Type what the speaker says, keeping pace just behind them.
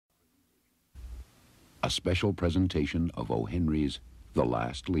special presentation of O. Henry's The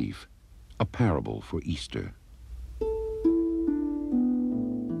Last Leaf, a parable for Easter.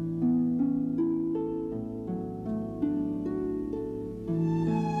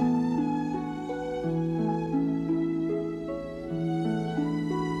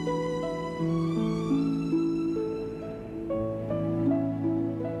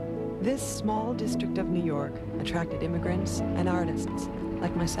 This small district of New York attracted immigrants and artists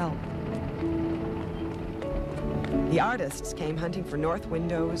like myself. The artists came hunting for north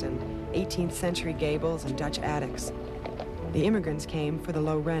windows and 18th century gables and Dutch attics. The immigrants came for the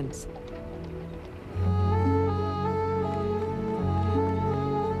low rents.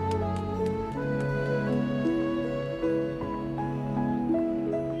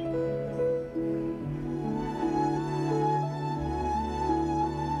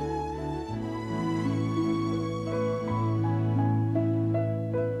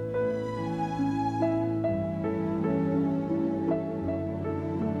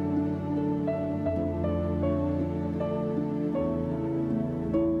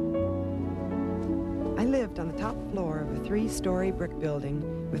 I lived on the top floor of a 3-story brick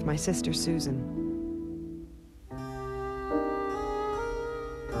building with my sister Susan.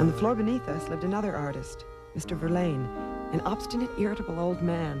 On the floor beneath us lived another artist, Mr. Verlaine, an obstinate, irritable old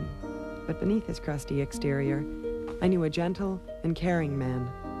man. But beneath his crusty exterior, I knew a gentle and caring man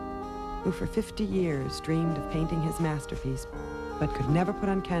who for 50 years dreamed of painting his masterpiece, but could never put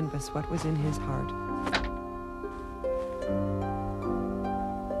on canvas what was in his heart.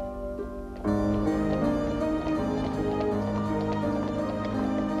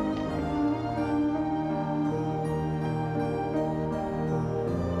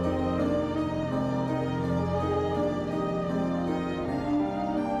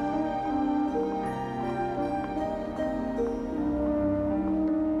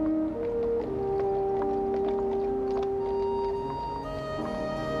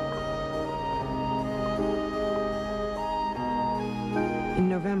 In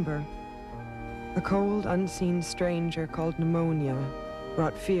November, a cold, unseen stranger called pneumonia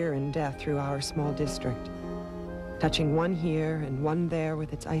brought fear and death through our small district, touching one here and one there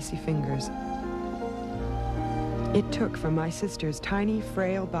with its icy fingers. It took from my sister's tiny,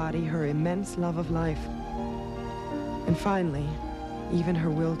 frail body her immense love of life, and finally, even her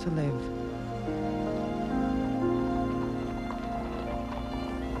will to live.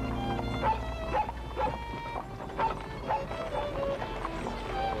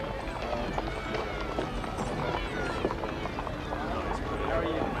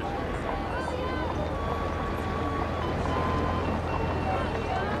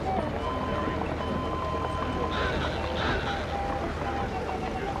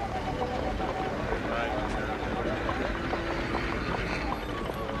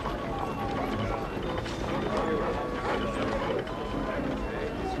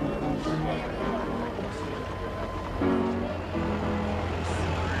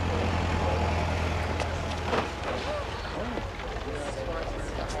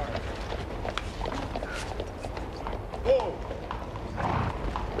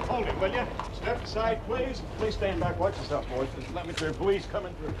 Hold it, will you? Step aside, please. Please stand back. Watch yourself, boys. Just let me through. Police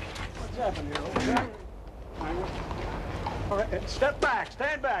coming through. What's happening here, old guy? All right, step back.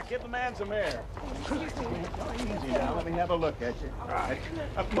 Stand back. Give the man some air. Excuse me. Oh, easy now. Let me have a look at you. All right.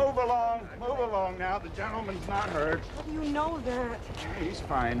 Move along. Move along now. The gentleman's not hurt. How do you know that? He's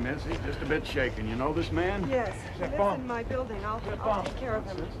fine, miss. He's just a bit shaken. You know this man? Yes, he lives in my building. I'll take care of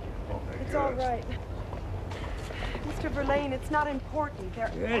him. It's all right. Mr. Verlaine, it's not important.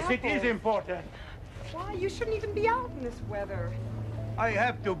 They're Yes, apples. it is important. Why? You shouldn't even be out in this weather. I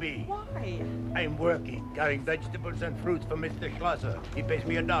have to be. Why? I'm working, carrying vegetables and fruits for Mr. Schlosser. He pays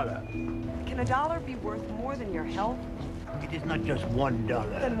me $1. Can $1 be worth more than your health? It is not just $1.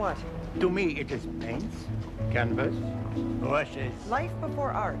 Then what? To me, it is paints, canvas, brushes. Life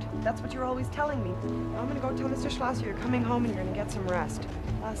before art. That's what you're always telling me. I'm gonna go tell Mr. Schlosser you're coming home and you're gonna get some rest.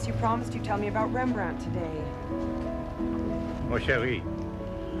 Plus, you promised you'd tell me about Rembrandt today. Mon chéri,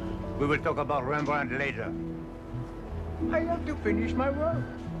 we will talk about Rembrandt later. I have to finish my work.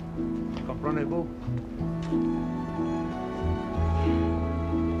 Comprenez-vous?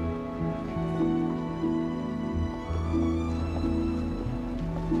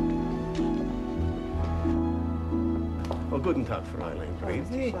 Well, guten Tag, Fräulein.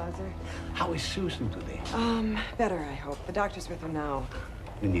 Mr. Schlosser. How is Susan today? Better, I hope. The doctor's with her now.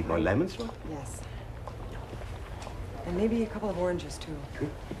 You need more lemons, what? Yes. And maybe a couple of oranges, too.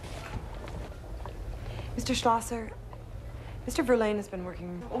 Mr. Schlosser, Mr. Verlaine has been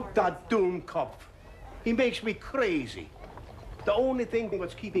working... Oh, that Doomkopf. He makes me crazy. The only thing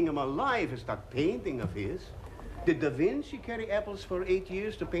what's keeping him alive is that painting of his. Did Da Vinci carry apples for 8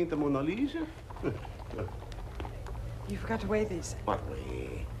 years to paint the Mona Lisa? You forgot to weigh these. What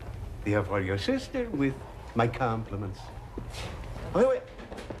way? They are for your sister with my compliments. Wait.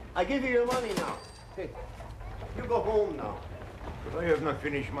 I give you your money now. Hey, you go home now. But I have not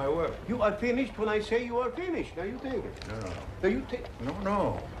finished my work. You are finished when I say you are finished. Now you take it. No. Now you take...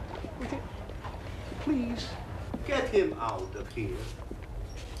 No. Please, get him out of here.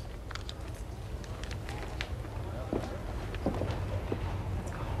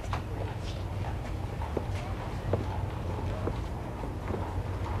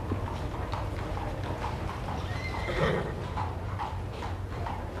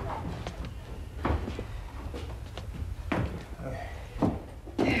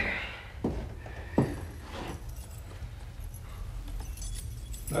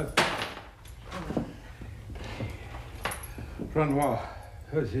 Renoir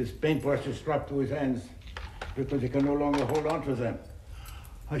has his paintbrushes strapped to his hands because he can no longer hold on to them.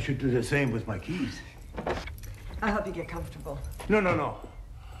 I should do the same with my keys. I'll help you get comfortable. No.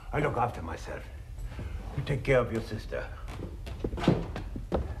 I look after myself. You take care of your sister.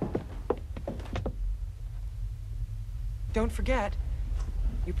 Don't forget,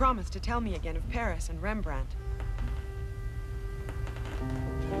 you promised to tell me again of Paris and Rembrandt.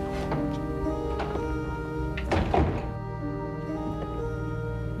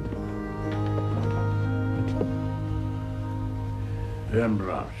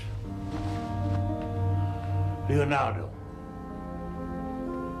 Rembrandt. Leonardo.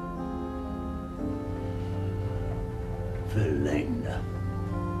 Verlaine.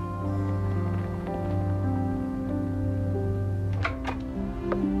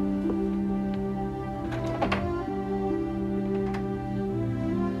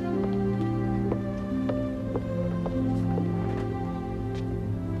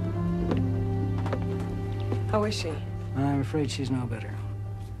 How is she? I'm afraid she's no better.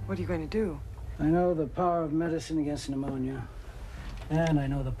 What are you going to do? I know the power of medicine against pneumonia, and I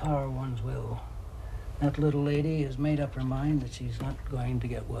know the power of one's will. That little lady has made up her mind that she's not going to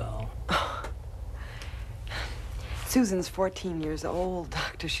get well. Susan's 14 years old,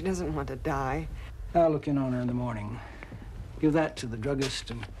 Doctor. She doesn't want to die. I'll look in on her in the morning. Give that to the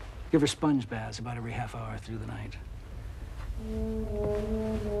druggist and give her sponge baths about every half hour through the night.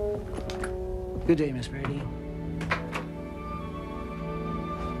 Good day, Miss Brady.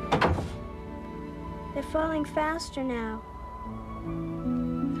 They're falling faster now.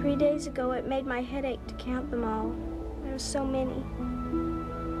 3 days ago, it made my head ache to count them all. There were so many.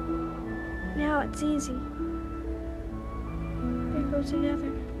 Now it's easy. There goes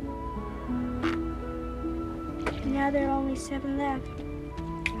another. And now there are only 7 left.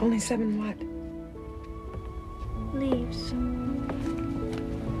 Only 7 what? Leaves.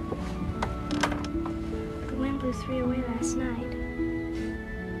 The wind blew 3 away last night.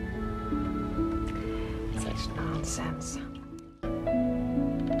 Such nonsense.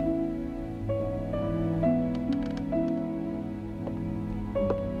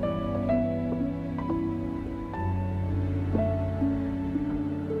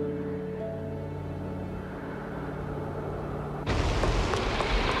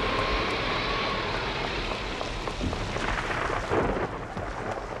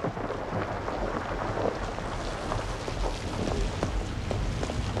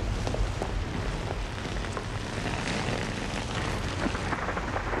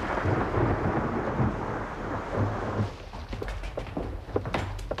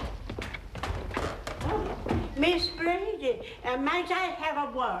 Miss Brady, might I have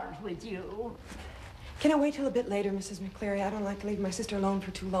a word with you? Can I wait till a bit later, Mrs. McCleary? I don't like to leave my sister alone for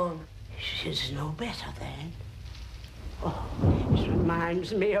too long. She's no better then. Oh, it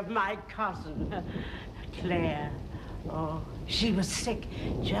reminds me of my cousin, Claire. Oh, she was sick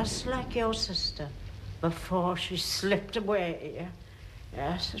just like your sister before she slipped away.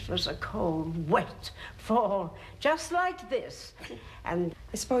 Yes, it was a cold, wet fall, just like this. And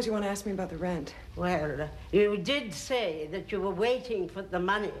I suppose you want to ask me about the rent. well, you did say that you were waiting for the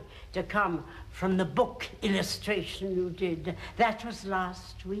money to come from the book illustration you did. That was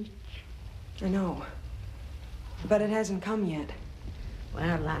last week. I know. But it hasn't come yet.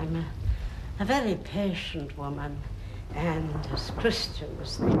 Well, I'm a very patient woman, and as Christian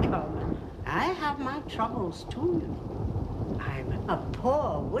as they come, I have my troubles too. I'm a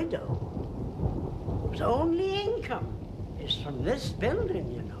poor widow, whose only income is from this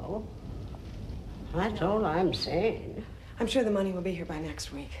building, you know. That's all I'm saying. I'm sure the money will be here by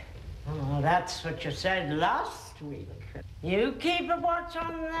next week. Oh, that's what you said last week. You keep a watch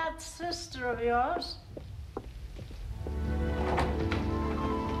on that sister of yours.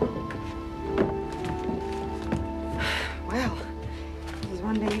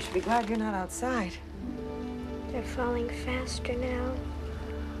 You should be glad you're not outside. They're falling faster now.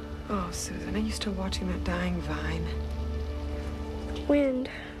 Oh, Susan, are you still watching that dying vine? Wind.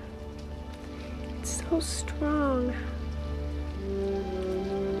 It's so strong.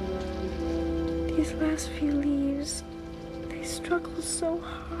 These last few leaves, they struggle so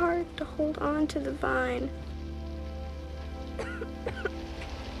hard to hold on to the vine.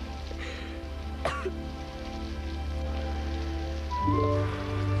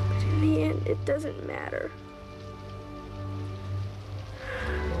 But in the end, it doesn't matter.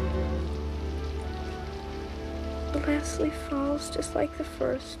 The last leaf falls just like the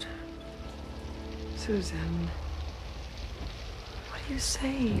first. Susan, what are you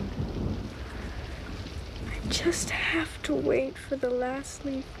saying? I just have to wait for the last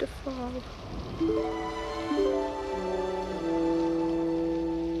leaf to fall.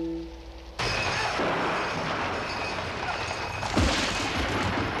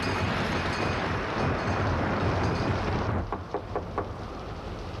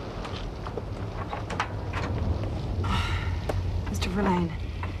 Mr. Verlaine.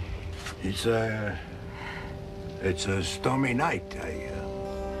 It's a stormy night.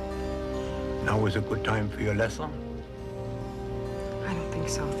 Now is a good time for your lesson? I don't think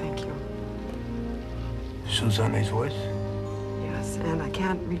so, thank you. Susan is worse? Yes, and I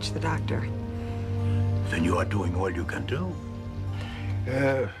can't reach the doctor. Then you are doing all you can do.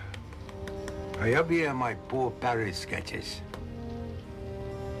 I have here my poor Paris sketches.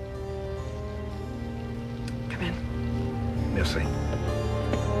 Come in. Merci.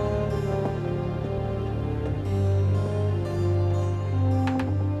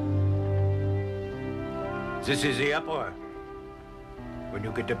 This is the opera. When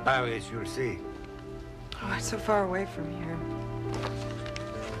you get to Paris, you'll see. Oh, it's so far away from here.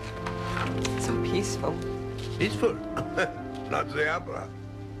 It's so peaceful. Peaceful, not the opera.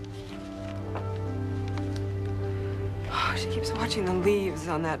 Oh, she keeps watching the leaves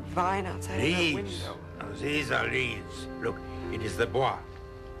on that vine outside of her Leaves. window. Now, these are leaves. Look, it is the bois.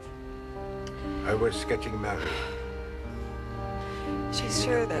 I was sketching Mary. She's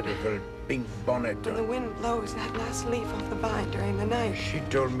sure that Little pink bonnet when the on. wind blows that last leaf off the vine during the night. She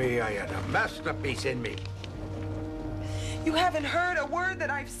told me I had a masterpiece in me. You haven't heard a word that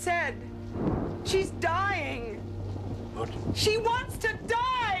I've said. She's dying. What? She wants to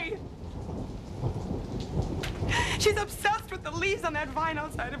die! She's obsessed with the leaves on that vine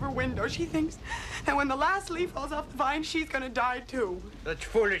outside of her window. She thinks that when the last leaf falls off the vine, she's gonna die too. That's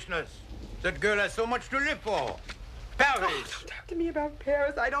foolishness. That girl has so much to live for. Paris. Oh, don't talk to me about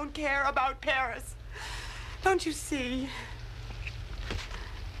Paris. I don't care about Paris. Don't you see?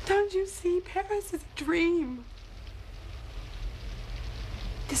 Don't you see? Paris is a dream.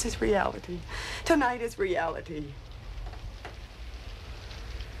 This is reality. Tonight is reality.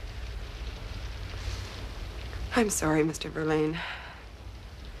 I'm sorry, Mr. Verlaine.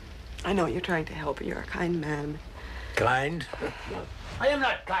 I know you're trying to help her. You're a kind man. Kind? I am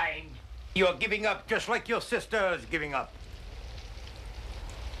not kind. You're giving up just like your sister is giving up.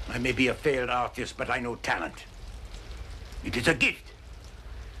 I may be a failed artist, but I know talent. It is a gift.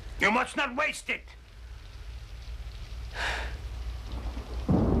 You must not waste it.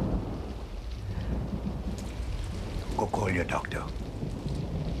 Go call your doctor.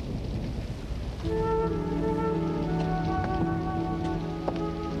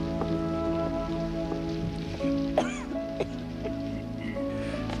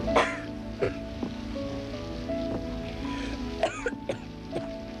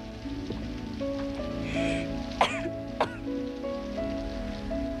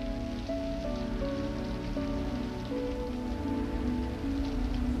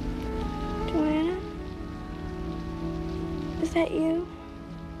 Joanna? Is that you?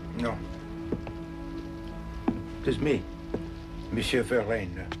 No. It is me, Monsieur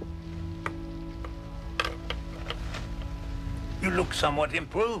Verlaine. You look somewhat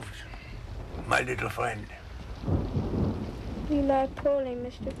improved, my little friend. You lie poorly,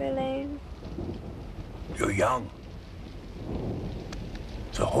 Mr. Verlaine. You're young.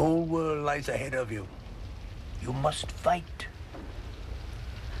 The whole world lies ahead of you. You must fight.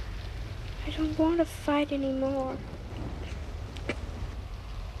 I don't want to fight anymore.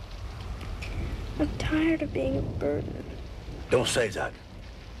 I'm tired of being a burden. Don't say that.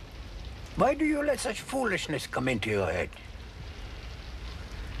 Why do you let such foolishness come into your head?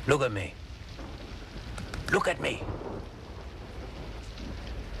 Look at me. Look at me.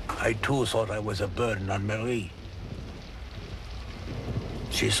 I too thought I was a burden on Marie.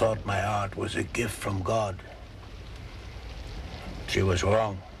 She thought my art was a gift from God. She was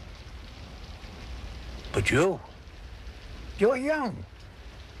wrong. But you're young.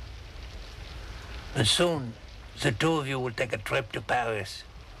 And soon, the two of you will take a trip to Paris.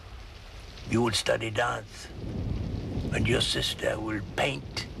 You will study dance, and your sister will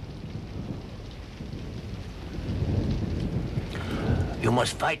paint. You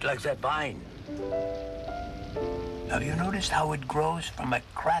must fight like that vine. Have you noticed how it grows from a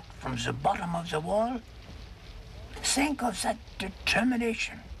crack from the bottom of the wall? Think of that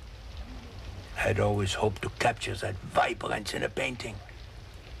determination. I'd always hoped to capture that vibrance in a painting.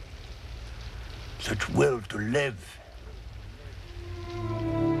 Such will to live.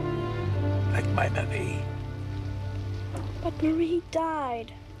 Like my Marie. But Marie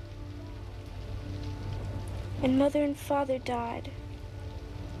died. And Mother and Father died.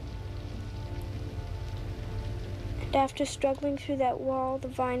 And after struggling through that wall, the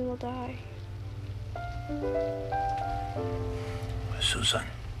vine will die. Susan,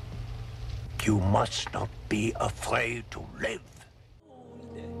 you must not be afraid to live.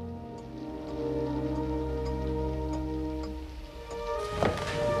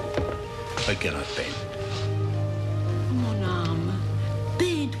 I cannot paint. Mon âme,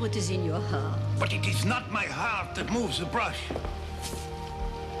 paint what is in your heart. But it is not my heart that moves the brush.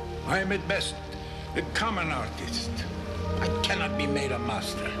 I am at best a common artist. I cannot be made a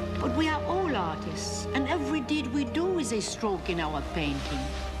master. But we are all artists, and every deed we do is a stroke in our painting.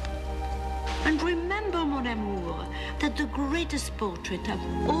 And remember, mon amour, that the greatest portrait of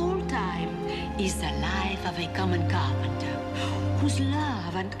all time is the life of a common carpenter, whose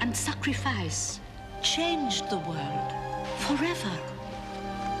love and sacrifice changed the world forever.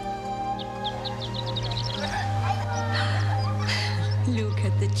 Look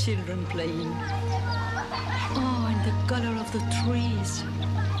at the children playing. Oh, and the color of the trees.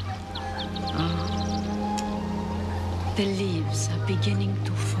 Oh, the leaves are beginning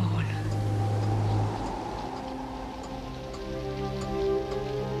to fall.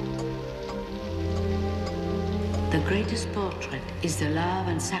 The greatest portrait is the love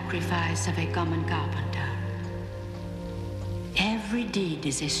and sacrifice of a common carpenter. Every deed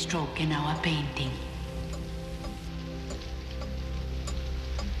is a stroke in our painting.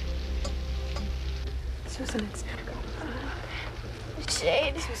 Susan, it's...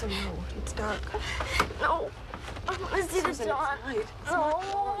 Shade. Susan, no. It's dark. No. I want to see the Susan, dawn. it's night. It's No.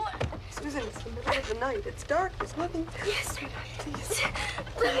 not. Susan, it's the middle of the night. It's dark. There's nothing... Yes. Please.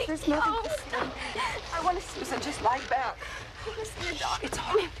 Let me There's go. nothing to see. I want to see Susan, just lie back. I want to see the dawn. It's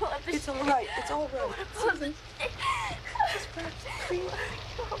all Let me pull up the It's all right. It's all right. Susan. Just grab some cream.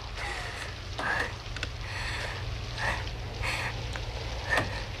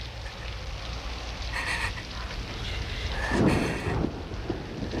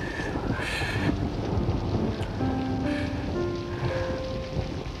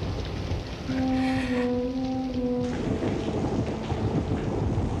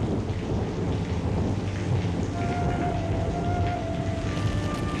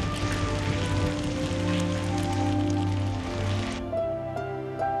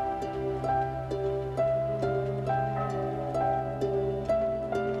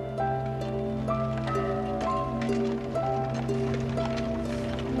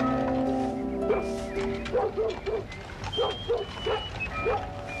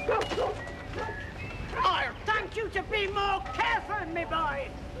 I'll thank you to be more careful, me boy.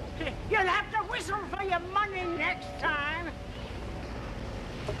 You'll have to whistle for your money next time.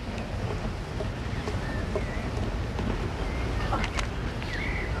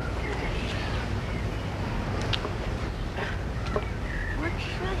 What's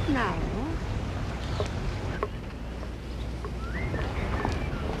that now?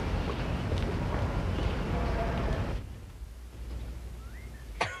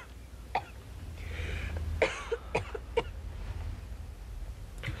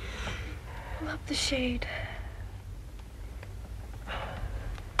 Pull up the shade.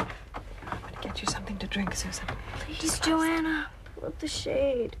 I'm going to get you something to drink, Susan. Please, Joanna. Pull up the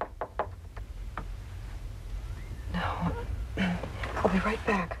shade. No. I'll be right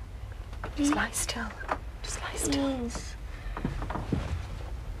back. Just lie still. Just lie still. Please.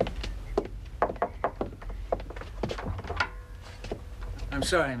 I'm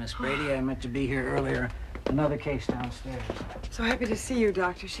sorry, Miss Brady. I meant to be here earlier. Another case downstairs. So happy to see you,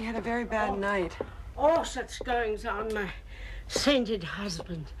 Doctor. She had a very bad night. All such goings on, my sainted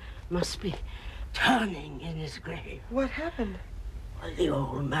husband must be turning in his grave. What happened? Well, the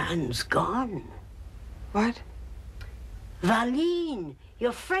old man's gone. What? Valine,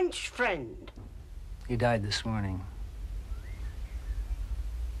 your French friend. He died this morning.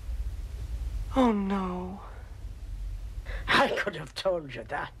 Oh, no. I could have told you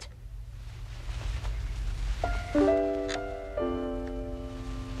that.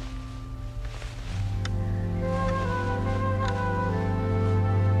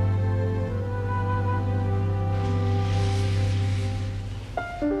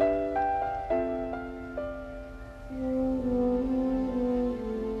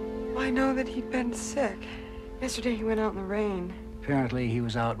 know that he'd been sick. Yesterday he went out in the rain. Apparently he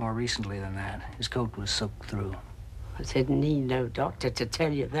was out more recently than that. His coat was soaked through. I didn't need no doctor to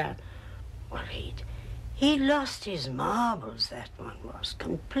tell you that. Well, he'd lost his marbles, that one was,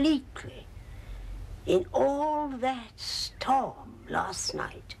 completely. In all that storm last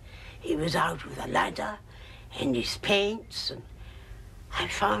night, he was out with a ladder and his paints, and I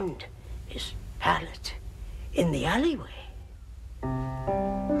found his palette in the alleyway.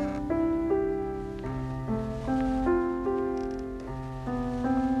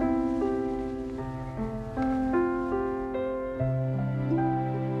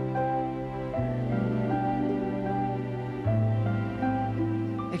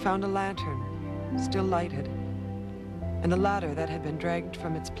 They found a lantern, still lighted, and a ladder that had been dragged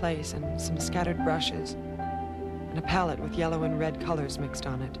from its place, and some scattered brushes, and a palette with yellow and red colors mixed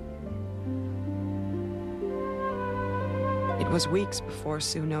on it. It was weeks before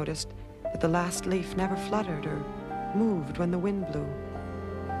Sue noticed that the last leaf never fluttered or moved when the wind blew.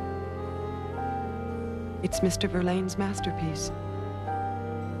 It's Mr. Verlaine's masterpiece.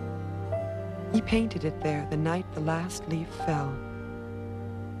 He painted it there the night the last leaf fell.